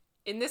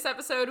In this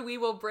episode, we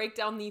will break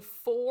down the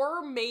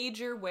 4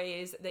 major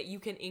ways that you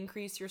can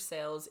increase your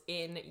sales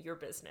in your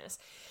business.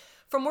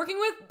 From working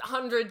with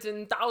hundreds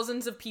and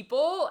thousands of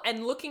people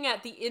and looking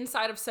at the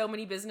inside of so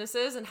many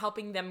businesses and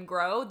helping them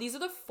grow, these are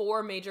the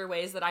 4 major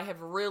ways that I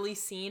have really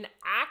seen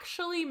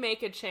actually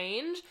make a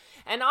change.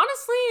 And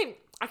honestly,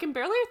 I can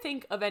barely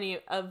think of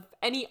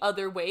any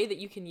other way that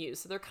you can use.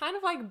 So they're kind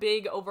of like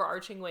big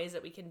overarching ways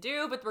that we can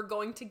do, but we're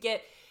going to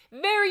get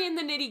very in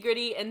the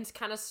nitty-gritty and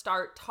kind of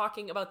start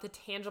talking about the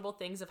tangible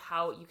things of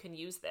how you can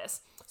use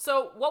this.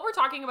 So what we're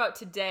talking about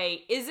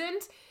today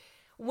isn't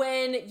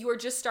when you are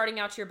just starting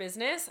out your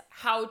business,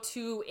 how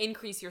to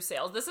increase your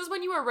sales. This is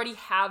when you already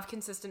have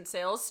consistent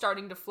sales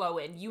starting to flow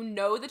in. You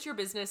know that your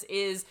business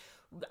is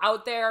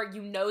out there,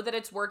 you know that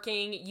it's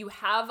working, you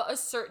have a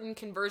certain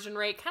conversion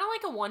rate, kind of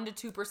like a 1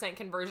 to 2%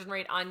 conversion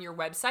rate on your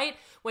website.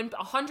 When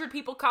 100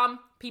 people come,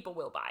 people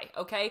will buy,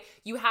 okay?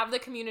 You have the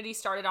community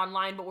started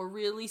online, but we're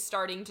really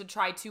starting to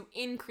try to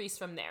increase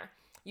from there.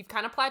 You've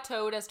kind of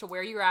plateaued as to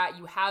where you're at.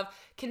 You have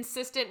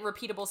consistent,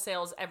 repeatable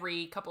sales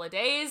every couple of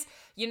days.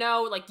 You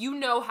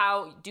know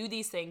how you do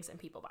these things and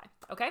people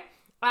buy, okay?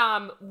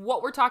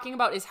 What we're talking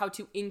about is how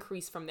to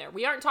increase from there.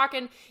 We aren't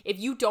talking if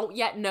you don't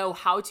yet know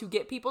how to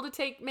get people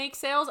to make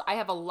sales. I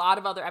have a lot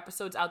of other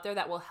episodes out there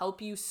that will help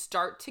you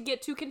start to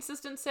get to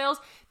consistent sales.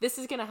 This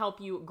is going to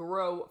help you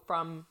grow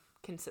from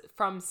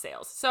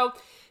sales. So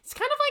it's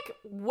kind of like,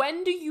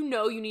 when do you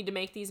know you need to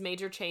make these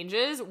major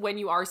changes when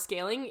you are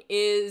scaling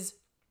is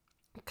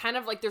kind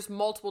of like, there's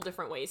multiple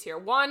different ways here.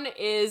 One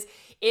is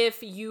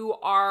if you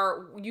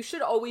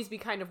should always be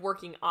kind of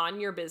working on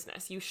your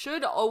business. You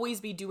should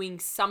always be doing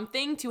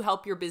something to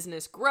help your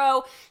business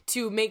grow,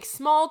 to make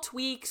small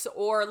tweaks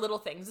or little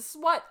things. This is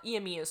what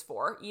EME is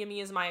for. EME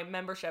is my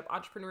membership,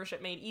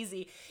 Entrepreneurship Made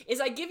Easy, is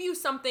I give you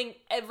something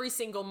every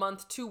single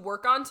month to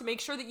work on to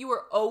make sure that you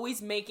are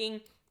always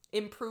making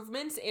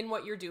improvements in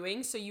what you're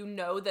doing, so you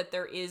know that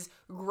there is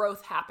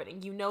growth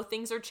happening. You know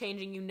things are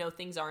changing, you know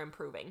things are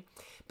improving.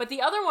 But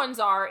the other ones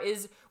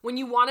is when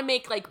you want to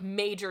make like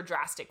major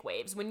drastic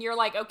waves. When you're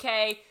like,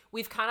 okay,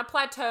 we've kind of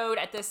plateaued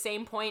at the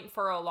same point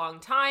for a long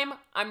time.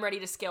 I'm ready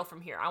to scale from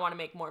here. I want to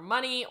make more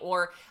money,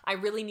 or I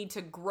really need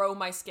to grow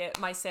my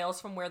sales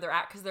from where they're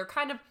at, because they're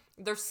kind of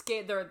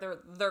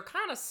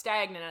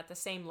stagnant at the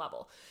same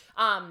level.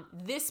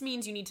 This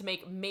means you need to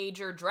make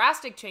major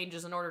drastic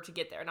changes in order to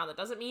get there. Now, that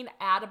doesn't mean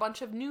add a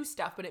bunch of new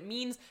stuff, but it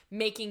means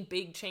making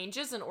big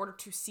changes in order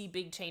to see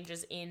big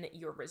changes in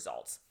your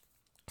results.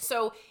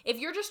 So if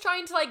you're just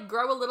trying to like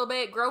grow a little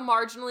bit, grow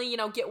marginally,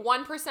 get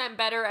 1%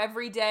 better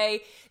every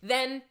day,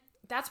 then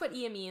that's what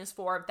EME is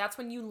for. That's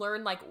when you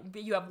learn, like,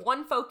 you have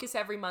one focus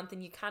every month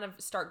and you kind of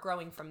start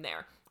growing from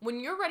there. When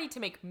you're ready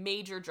to make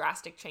major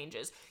drastic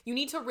changes, you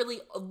need to really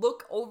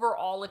look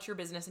overall at your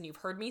business. And you've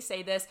heard me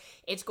say this,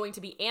 it's going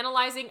to be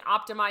analyzing,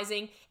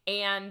 optimizing,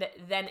 and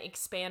then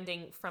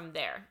expanding from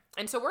there.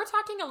 And so we're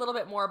talking a little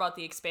bit more about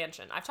the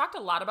expansion. I've talked a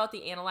lot about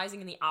the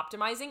analyzing and the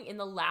optimizing in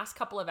the last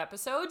couple of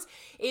episodes,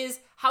 is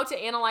how to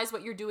analyze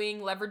what you're doing,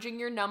 leveraging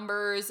your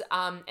numbers,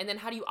 and then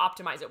how do you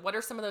optimize it? What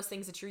are some of those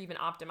things that you're even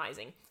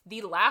optimizing?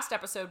 The last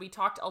episode, we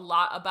talked a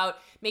lot about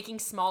making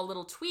small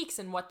little tweaks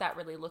and what that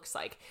really looks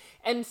like.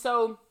 And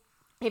so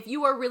if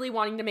you are really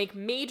wanting to make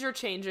major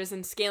changes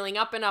and scaling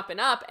up and up and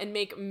up and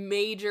make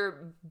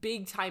major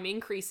big time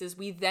increases,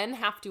 we then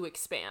have to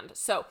expand.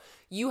 So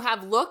you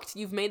have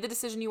you've made the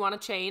decision you want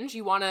to change.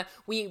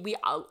 We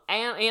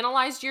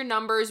analyzed your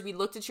numbers. We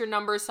looked at your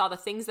numbers, saw the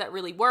things that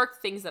really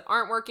worked, things that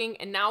aren't working.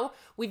 And now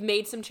we've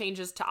made some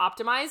changes to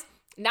optimize.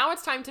 Now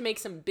it's time to make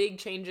some big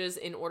changes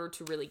in order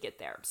to really get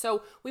there.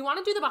 So we want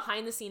to do the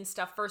behind the scenes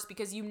stuff first,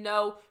 because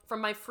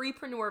from my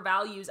Freepreneur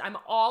values, I'm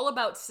all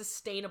about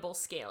sustainable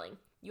scaling.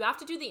 You have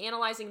to do the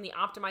analyzing and the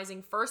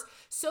optimizing first,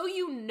 so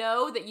you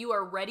know that you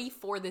are ready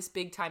for this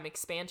big time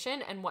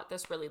expansion and what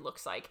this really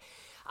looks like.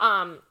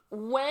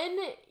 When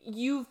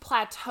you've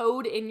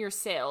plateaued in your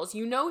sales,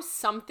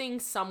 something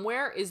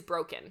somewhere is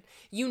broken.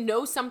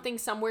 Something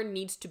somewhere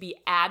needs to be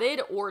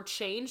added or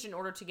changed in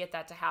order to get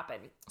that to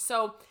happen.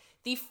 So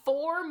the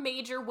 4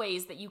 major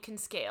ways that you can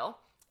scale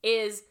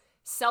is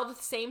sell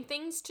the same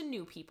things to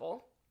new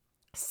people,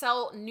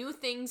 sell new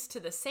things to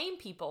the same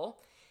people,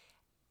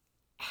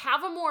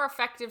 have a more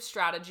effective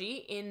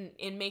strategy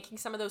in making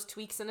some of those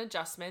tweaks and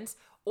adjustments,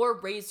 or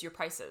raise your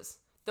prices.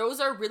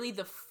 Those are really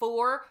the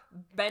 4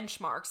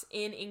 benchmarks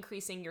in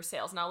increasing your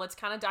sales. Now let's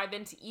kind of dive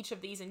into each of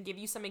these and give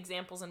you some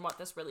examples and what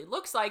this really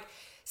looks like.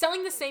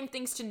 Selling the same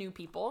things to new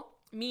people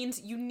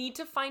means you need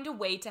to find a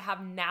way to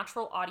have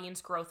natural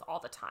audience growth all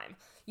the time.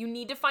 You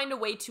need to find a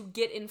way to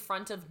get in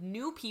front of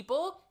new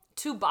people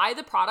to buy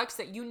the products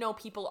that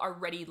people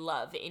already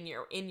love in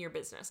your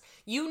business.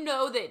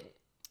 That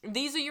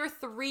these are your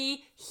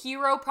 3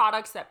 hero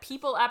products that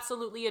people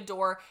absolutely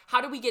adore. How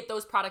do we get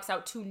those products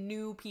out to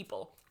new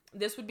people?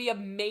 This would be a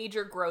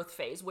major growth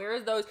phase. Where are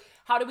those?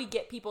 How do we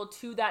get people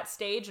to that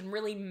stage and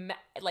really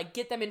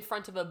get them in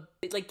front of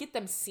get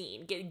them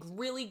seen,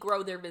 really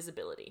grow their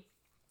visibility?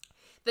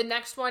 The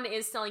next one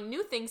is selling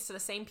new things to the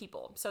same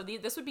people. So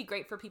this would be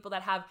great for people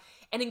that have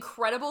an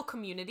incredible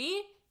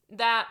community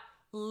that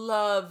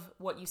love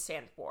what you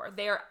stand for.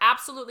 They are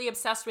absolutely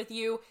obsessed with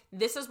you.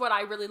 This is what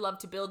I really love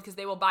to build because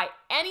they will buy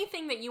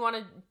anything that you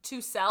want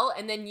to sell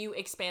and then you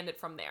expand it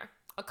from there.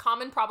 A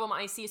common problem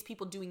I see is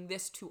people doing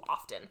this too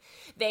often.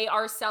 They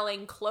are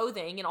selling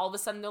clothing and all of a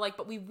sudden they're like,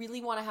 but we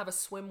really want to have a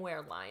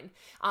swimwear line.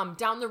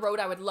 Down the road,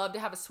 I would love to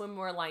have a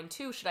swimwear line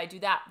too. Should I do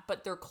that?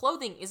 But their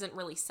clothing isn't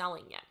really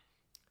selling yet.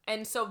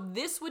 And so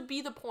this would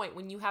be the point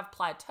when you have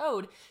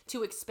plateaued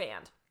to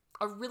expand.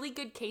 A really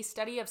good case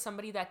study of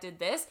somebody that did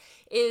this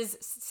is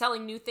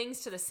selling new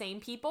things to the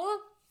same people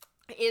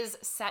is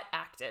Set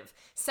Active.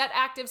 Set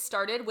Active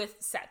started with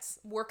sets,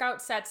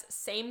 workout sets,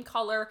 same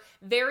color,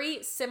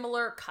 very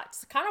similar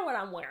cuts, kind of what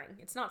I'm wearing.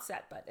 It's not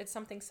set, but it's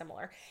something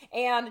similar.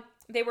 And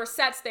they were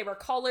sets, they were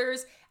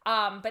colors,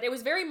 but it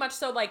was very much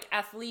so like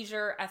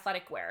athleisure,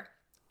 athletic wear.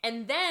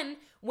 And then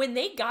when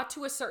they got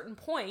to a certain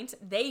point,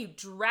 they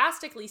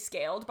drastically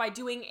scaled by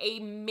doing a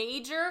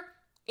major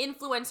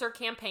influencer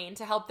campaign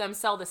to help them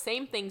sell the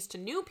same things to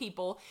new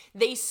people.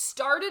 They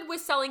started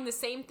with selling the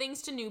same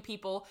things to new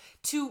people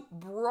to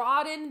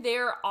broaden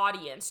their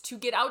audience, to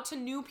get out to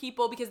new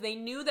people because they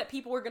knew that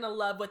people were going to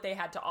love what they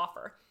had to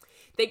offer.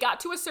 They got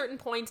to a certain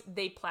point,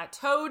 they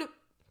plateaued,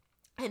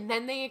 and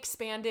then they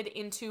expanded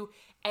into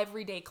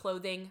everyday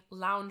clothing,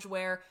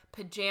 loungewear,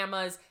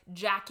 pajamas,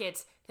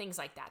 jackets, things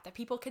like that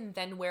people can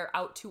then wear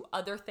out to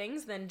other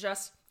things than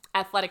just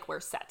athletic wear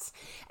sets.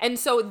 And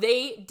so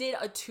they did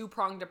a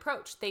two-pronged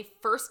approach. They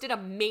first did a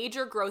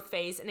major growth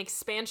phase, an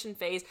expansion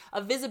phase,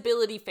 a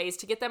visibility phase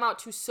to get them out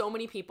to so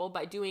many people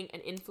by doing an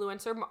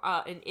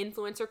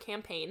influencer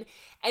campaign.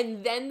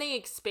 And then they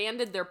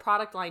expanded their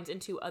product lines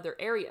into other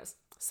areas.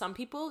 Some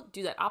people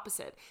do that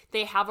opposite.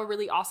 They have a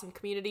really awesome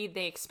community,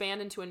 they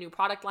expand into a new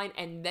product line,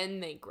 and then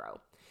they grow.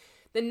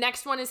 The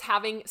next one is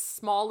having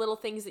small little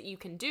things that you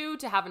can do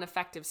to have an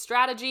effective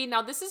strategy.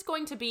 Now, this is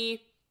going to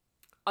be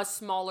a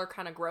smaller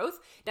kind of growth.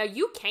 Now,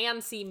 you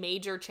can see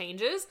major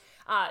changes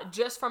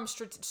just from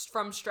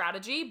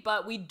strategy,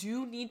 but we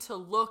do need to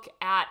look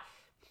at,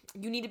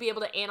 you need to be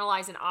able to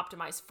analyze and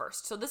optimize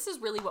first. So this is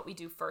really what we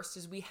do first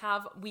is we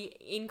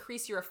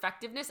increase your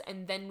effectiveness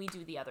and then we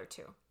do the other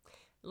two.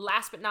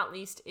 Last but not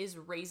least is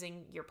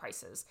raising your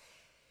prices.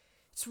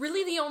 It's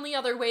really the only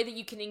other way that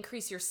you can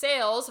increase your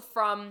sales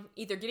from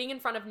either getting in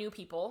front of new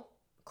people,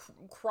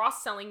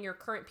 cross-selling your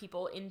current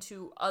people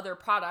into other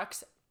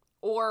products,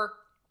 or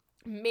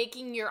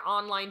making your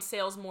online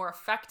sales more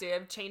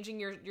effective, changing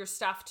your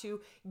stuff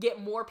to get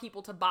more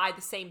people to buy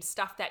the same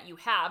stuff that you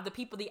have.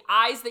 The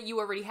eyes that you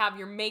already have,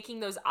 you're making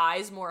those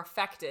eyes more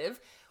effective,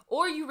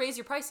 or you raise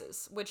your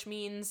prices, which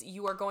means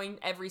you are going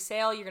every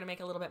sale, you're going to make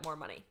a little bit more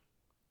money.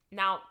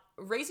 Now,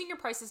 raising your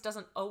prices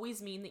doesn't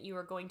always mean that you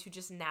are going to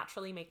just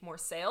naturally make more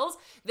sales.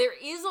 There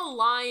is a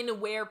line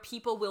where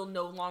people will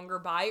no longer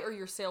buy or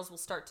your sales will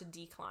start to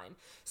decline.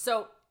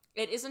 So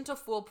it isn't a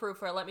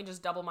foolproof or let me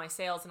just double my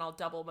sales and I'll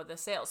double the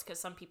sales because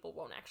some people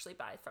won't actually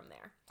buy from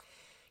there.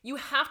 You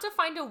have to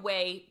find a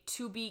way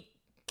to be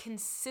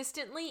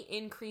consistently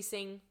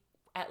increasing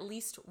at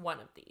least one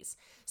of these.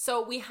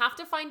 So we have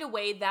to find a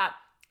way that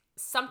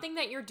something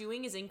that you're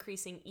doing is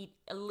increasing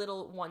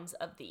little ones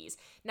of these.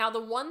 Now,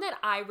 the one that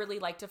I really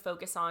like to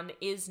focus on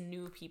is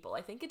new people.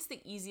 I think it's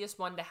the easiest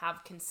one to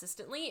have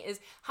consistently is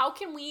how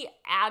can we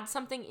add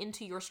something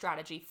into your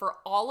strategy? For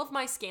all of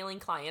my scaling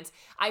clients,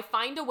 I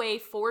find a way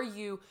for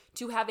you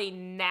to have a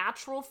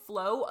natural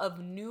flow of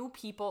new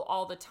people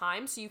all the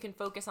time so you can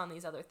focus on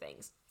these other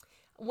things.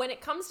 When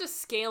it comes to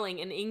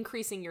scaling and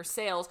increasing your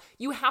sales,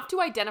 you have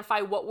to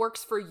identify what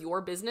works for your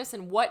business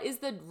and what is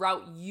the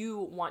route you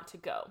want to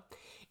go.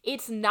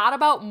 It's not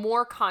about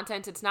more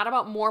content. It's not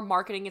about more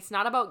marketing. It's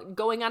not about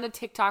going on a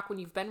TikTok when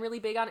you've been really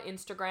big on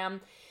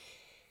Instagram.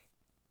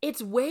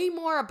 It's way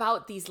more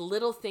about these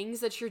little things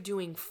that you're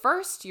doing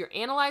first. You're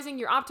analyzing,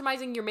 you're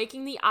optimizing, you're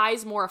making the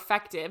eyes more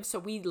effective. So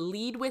we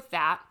lead with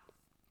that.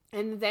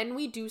 And then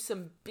we do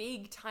some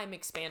big time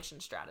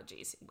expansion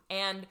strategies.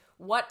 And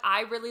what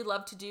I really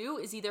love to do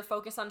is either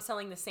focus on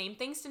selling the same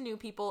things to new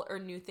people or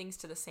new things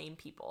to the same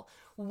people.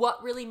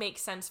 What really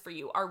makes sense for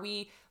you? Are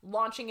we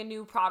launching a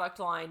new product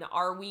line?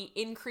 Are we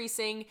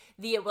increasing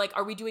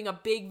are we doing a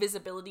big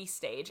visibility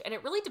stage? And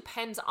it really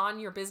depends on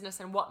your business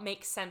and what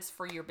makes sense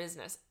for your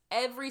business.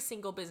 Every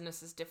single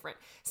business is different.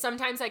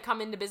 Sometimes I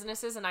come into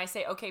businesses and I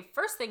say, okay,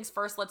 first things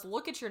first, let's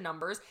look at your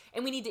numbers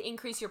and we need to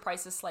increase your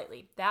prices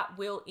slightly. That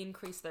will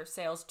increase their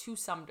sales to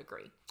some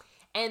degree.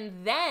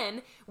 And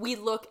then we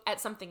look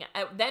at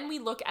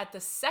the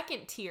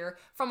second tier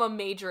from a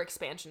major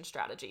expansion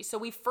strategy. So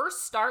we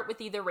first start with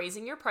either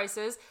raising your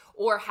prices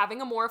or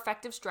having a more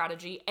effective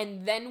strategy.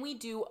 And then we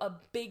do a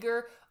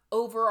bigger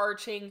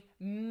overarching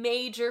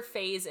major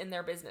phase in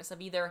their business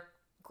of either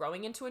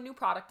growing into a new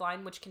product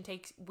line, which can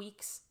take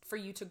weeks for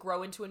you to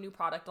grow into a new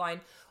product line,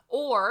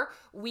 or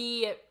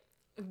we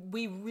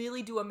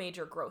really do a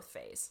major growth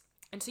phase.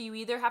 And so you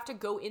either have to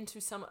go into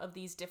some of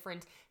these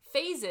different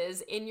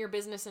phases in your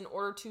business in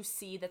order to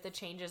see that the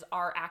changes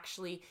are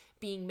actually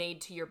being made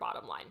to your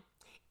bottom line.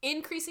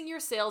 Increasing your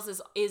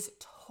sales is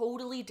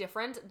totally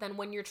different than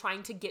when you're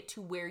trying to get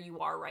to where you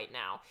are right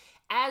now.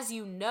 as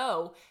you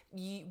know,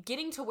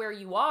 getting to where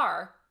you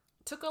are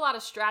took a lot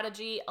of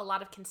strategy, a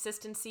lot of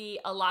consistency,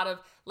 a lot of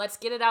let's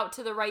get it out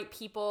to the right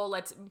people.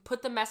 Let's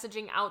put the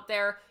messaging out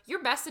there.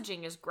 Your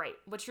messaging is great.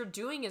 What you're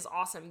doing is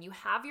awesome. You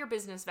have your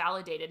business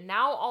validated.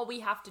 Now all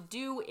we have to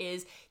do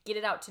is get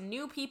it out to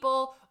new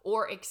people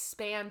or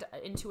expand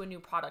into a new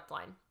product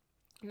line.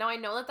 Now, I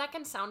know that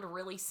can sound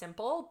really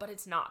simple, but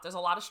it's not. There's a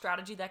lot of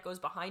strategy that goes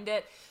behind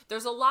it.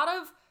 There's a lot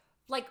of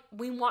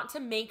we want to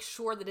make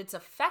sure that it's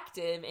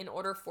effective in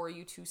order for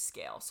you to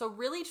scale. So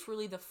really,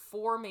 truly, the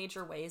 4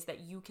 major ways that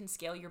you can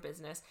scale your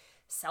business: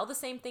 sell the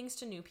same things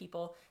to new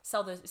people,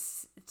 sell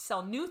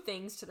new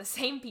things to the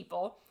same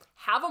people,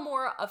 have a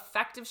more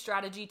effective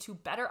strategy to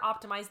better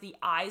optimize the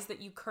eyes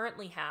that you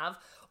currently have,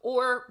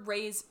 or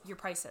raise your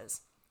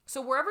prices.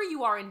 So wherever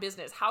you are in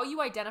business, how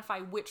you identify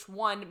which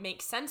one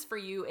makes sense for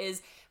you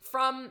is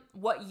from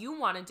what you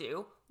want to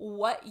do,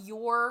 what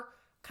your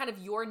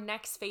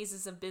next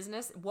phases of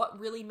business, what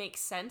really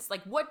makes sense.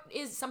 Like, what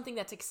is something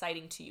that's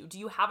exciting to you? Do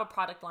you have a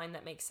product line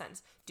that makes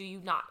sense? Do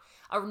you not?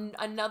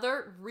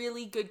 Another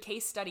really good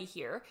case study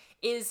here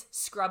is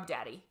Scrub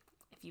Daddy.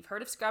 If you've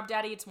heard of Scrub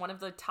Daddy, it's one of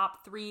the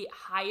top 3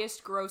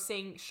 highest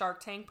grossing Shark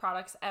Tank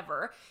products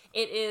ever.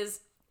 It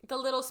is the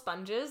little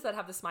sponges that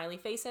have the smiley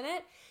face in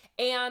it.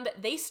 And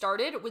they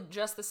started with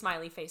just the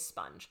smiley face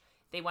sponge.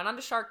 They went on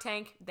to Shark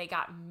Tank. They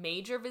got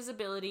major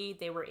visibility.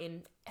 They were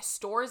in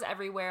stores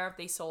everywhere.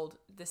 They sold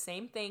the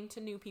same thing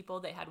to new people.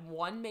 They had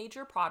one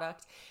major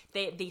product.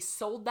 They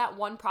sold that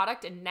one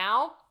product, and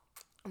now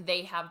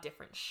they have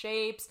different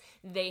shapes.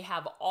 They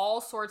have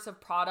all sorts of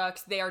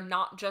products. They are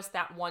not just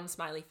that one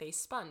smiley face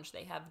sponge.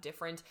 They have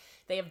different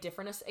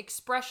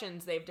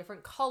expressions. They have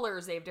different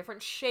colors. They have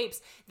different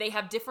shapes. They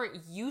have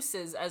different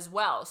uses as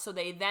well. So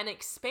they then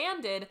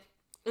expanded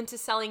into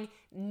selling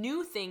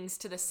new things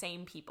to the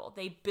same people.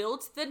 They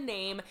built the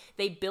name,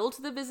 they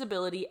built the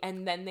visibility,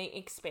 and then they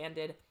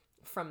expanded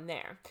from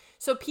there.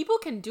 So people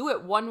can do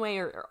it one way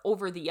or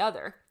over the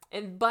other.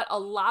 But a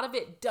lot of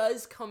it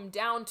does come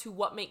down to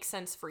what makes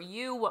sense for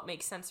you, what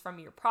makes sense from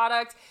your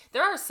product.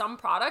 There are some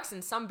products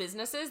and some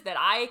businesses that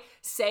I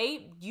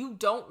say you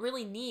don't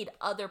really need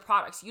other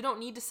products. You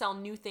don't need to sell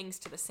new things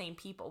to the same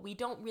people. We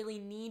don't really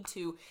need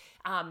to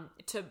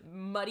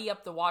muddy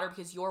up the water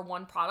because your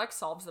one product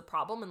solves the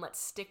problem, and let's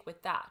stick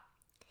with that.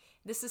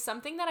 This is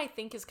something that I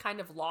think is kind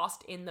of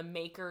lost in the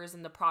makers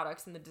and the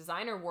products and the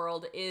designer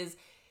world is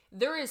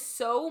there is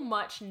so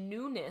much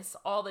newness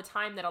all the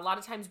time that a lot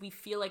of times we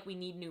feel like we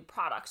need new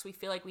products. We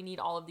feel like we need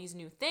all of these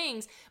new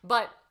things,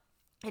 but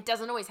it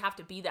doesn't always have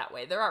to be that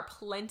way. There are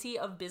plenty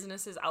of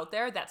businesses out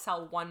there that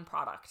sell one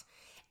product.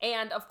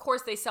 And of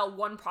course, they sell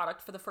one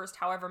product for the first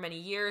however many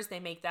years. They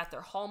make that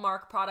their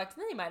hallmark product,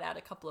 and then they might add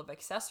a couple of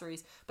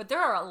accessories. But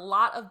there are a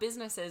lot of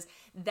businesses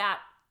that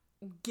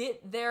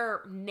get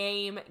their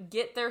name,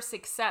 get their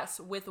success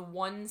with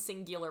one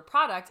singular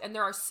product. And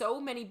there are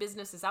so many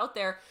businesses out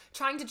there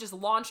trying to just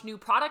launch new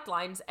product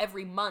lines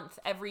every month,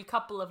 every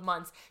couple of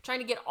months,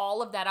 trying to get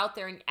all of that out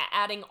there and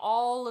adding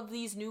all of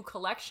these new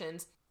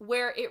collections,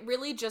 where it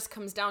really just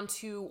comes down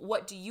to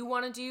what do you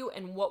want to do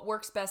and what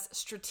works best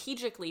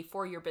strategically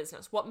for your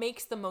business, what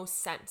makes the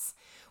most sense.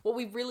 What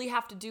we really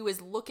have to do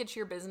is look at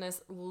your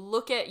business,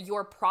 look at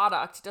your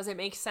product. Does it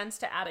make sense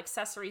to add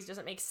accessories? Does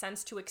it make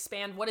sense to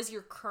expand? What is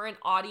your current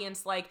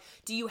audience like?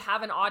 Do you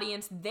have an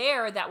audience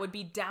there that would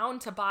be down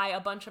to buy a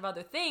bunch of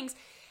other things?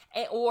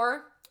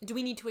 Or do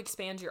we need to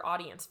expand your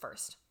audience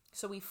first?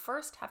 So we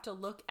first have to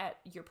look at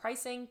your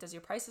pricing. Does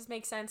your prices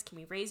make sense? Can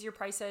we raise your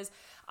prices?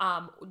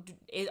 Are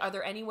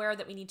there anywhere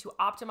that we need to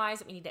optimize?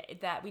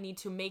 That we need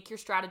to make your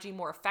strategy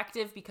more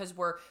effective because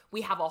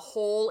we have a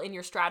hole in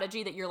your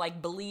strategy that you're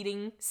like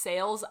bleeding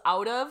sales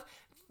out of?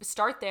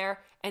 Start there,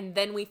 and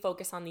then we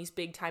focus on these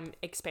big time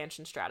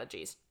expansion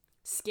strategies.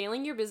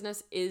 Scaling your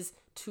business is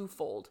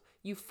twofold.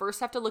 You first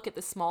have to look at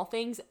the small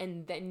things,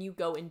 and then you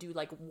go and do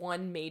like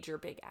one major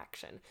big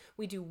action.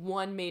 We do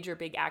one major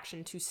big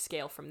action to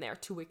scale from there,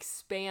 to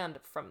expand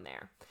from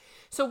there.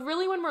 So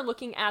really, when we're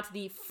looking at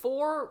the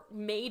 4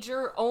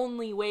 major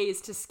only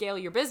ways to scale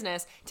your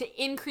business,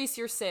 to increase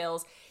your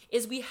sales,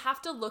 is we have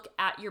to look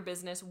at your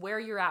business, where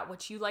you're at,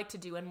 what you like to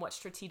do, and what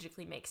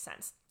strategically makes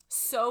sense.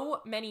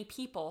 So many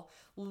people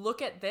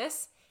look at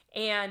this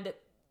and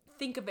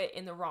think of it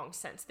in the wrong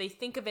sense. They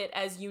think of it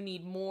as you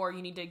need more,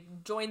 you need to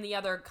join the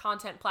other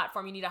content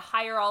platform, you need to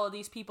hire all of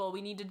these people, we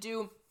need to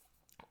do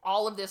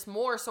all of this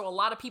more. So a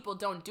lot of people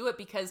don't do it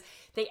because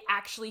they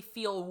actually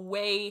feel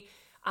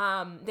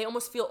they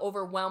almost feel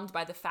overwhelmed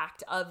by the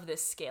fact of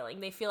this scaling.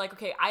 They feel like,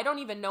 okay, I don't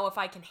even know if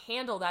I can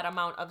handle that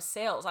amount of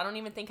sales. I don't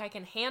even think I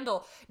can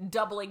handle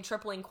doubling,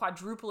 tripling,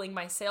 quadrupling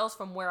my sales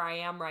from where I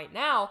am right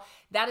now.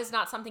 That is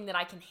not something that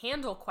I can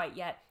handle quite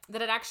yet.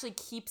 That it actually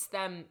keeps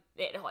them,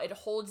 it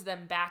holds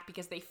them back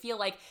because they feel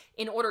like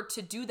in order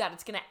to do that,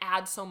 it's going to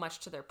add so much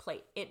to their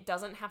plate. It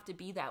doesn't have to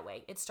be that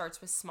way. It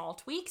starts with small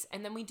tweaks,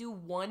 and then we do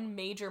one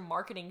major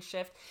marketing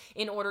shift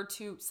in order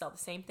to sell the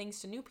same things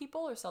to new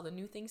people or sell the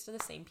new things to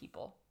the same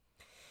people.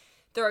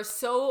 There are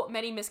so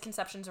many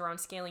misconceptions around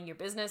scaling your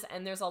business,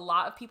 and there's a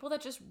lot of people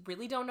that just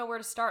really don't know where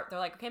to start. They're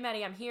like, okay,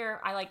 Maddie, I'm here.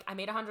 I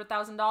made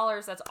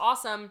 $100,000. That's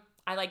awesome.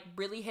 I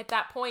really hit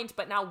that point,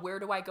 but now where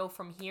do I go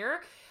from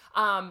here?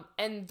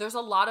 And there's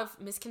a lot of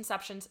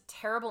misconceptions,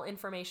 terrible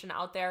information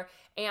out there,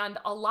 and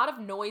a lot of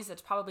noise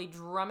that's probably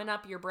drumming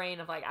up your brain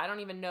of I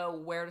don't even know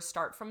where to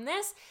start from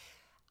this.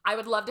 I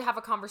would love to have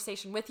a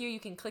conversation with you. You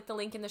can click the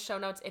link in the show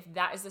notes if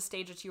that is the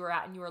stage that you are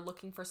at and you are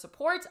looking for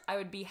support. I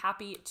would be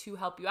happy to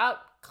help you out.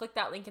 Click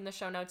that link in the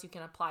show notes. You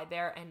can apply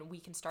there and we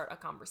can start a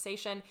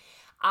conversation.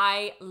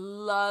 I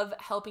love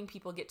helping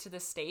people get to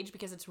this stage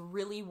because it's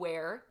really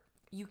where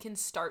you can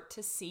start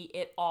to see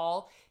it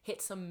all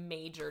hit some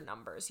major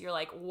numbers. You're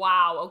like,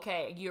 wow,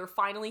 okay, you're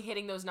finally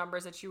hitting those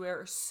numbers that you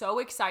were so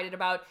excited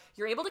about.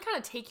 You're able to kind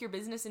of take your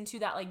business into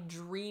that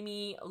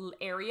dreamy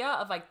area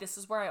of this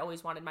is where I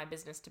always wanted my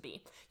business to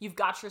be. You've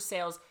got your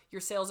sales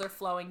are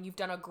flowing. You've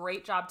done a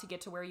great job to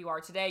get to where you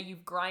are today.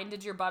 You've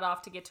grinded your butt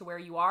off to get to where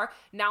you are.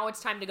 Now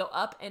it's time to go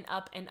up and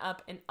up and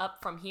up and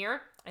up from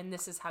here. And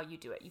this is how you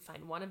do it. You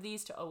find one of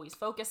these to always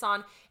focus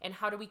on, and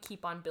how do we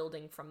keep on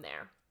building from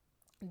there?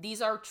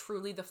 These are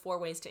truly the 4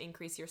 ways to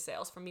increase your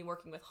sales. From me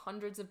working with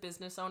hundreds of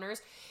business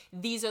owners,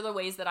 these are the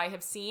ways that I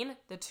have seen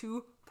the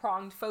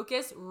 2-pronged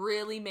focus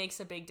really makes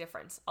a big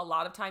difference. A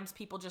lot of times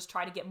people just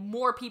try to get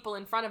more people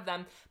in front of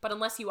them, but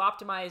unless you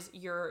optimize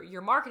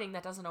your marketing,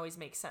 that doesn't always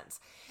make sense.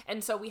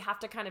 And so we have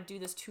to kind of do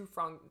this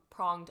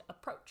 2-pronged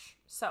approach.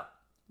 So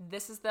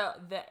this is the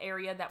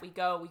area that we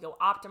go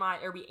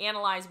optimize, or we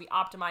analyze, we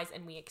optimize,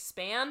 and we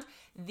expand.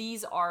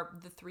 These are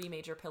the 3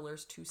 major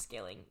pillars to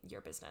scaling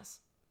your business.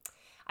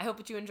 I hope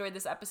that you enjoyed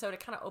this episode.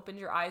 It kind of opened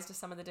your eyes to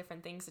some of the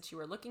different things that you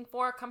were looking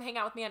for. Come hang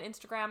out with me on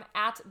Instagram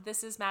at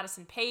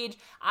thisismadisonpage.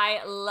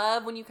 I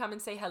love when you come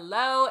and say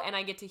hello, and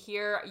I get to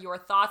hear your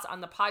thoughts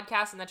on the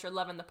podcast and that you're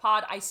loving the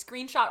pod. I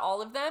screenshot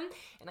all of them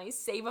and I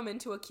save them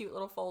into a cute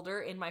little folder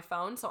in my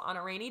phone. So on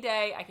a rainy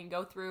day, I can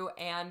go through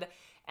and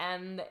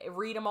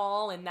read them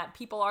all, and that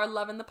people are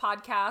loving the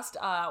podcast.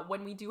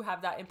 When we do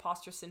have that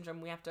imposter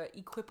syndrome, we have to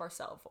equip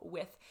ourselves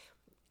with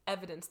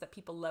evidence that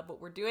people love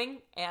what we're doing.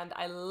 And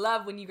I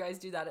love when you guys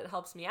do that. It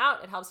helps me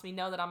out. It helps me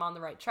know that I'm on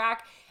the right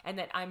track and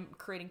that I'm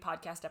creating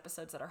podcast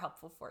episodes that are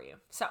helpful for you.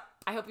 So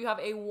I hope you have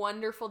a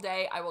wonderful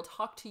day. I will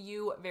talk to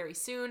you very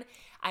soon.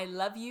 I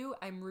love you.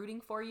 I'm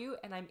rooting for you,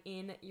 and I'm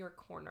in your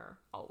corner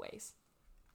always.